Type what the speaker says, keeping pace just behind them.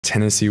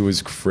Tennessee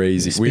was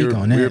crazy. We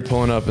were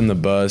pulling up in the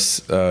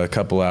bus a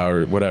couple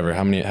hours,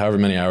 however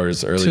many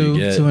hours early to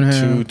get.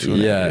 2.5.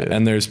 Yeah,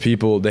 and there's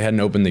people, they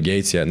hadn't opened the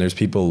gates yet, and there's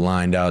people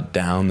lined out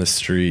down the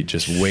street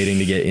just waiting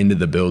to get into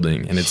the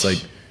building. And it's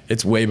like,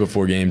 it's way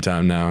before game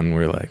time now, and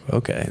we're like,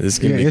 okay, this is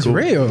going to be cool.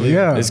 It's real,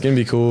 yeah. It's going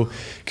to be cool.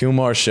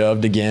 Kumar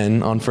shoved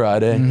again on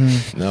Friday.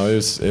 No, it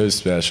was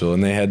special.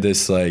 And they had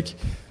this, like,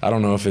 I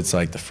don't know if it's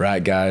like the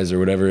frat guys or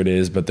whatever it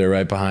is, but they're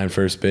right behind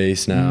first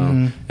base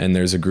now. And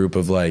there's a group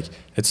of, like,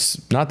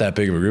 it's not that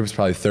big of a group. It's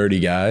probably 30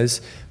 guys,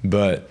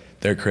 but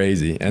they're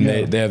crazy. And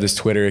they have this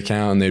Twitter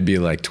account, and they'd be,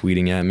 like,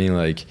 tweeting at me,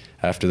 like,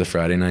 after the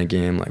Friday night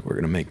game, like, we're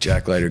going to make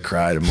Jack Leiter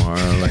cry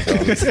tomorrow. Like,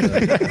 all this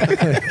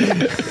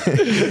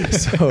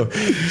stuff.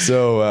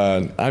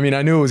 So I mean,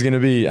 I knew it was going to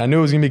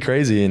be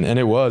crazy, and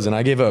it was. And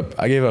I gave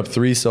up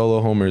 3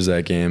 solo homers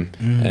that game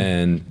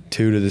and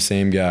 2 to the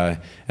same guy.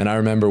 And I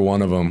remember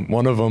one of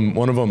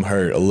them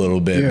hurt a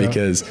little bit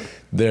because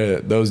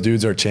those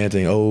dudes are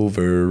chanting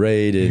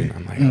overrated.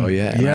 I'm like, oh yeah.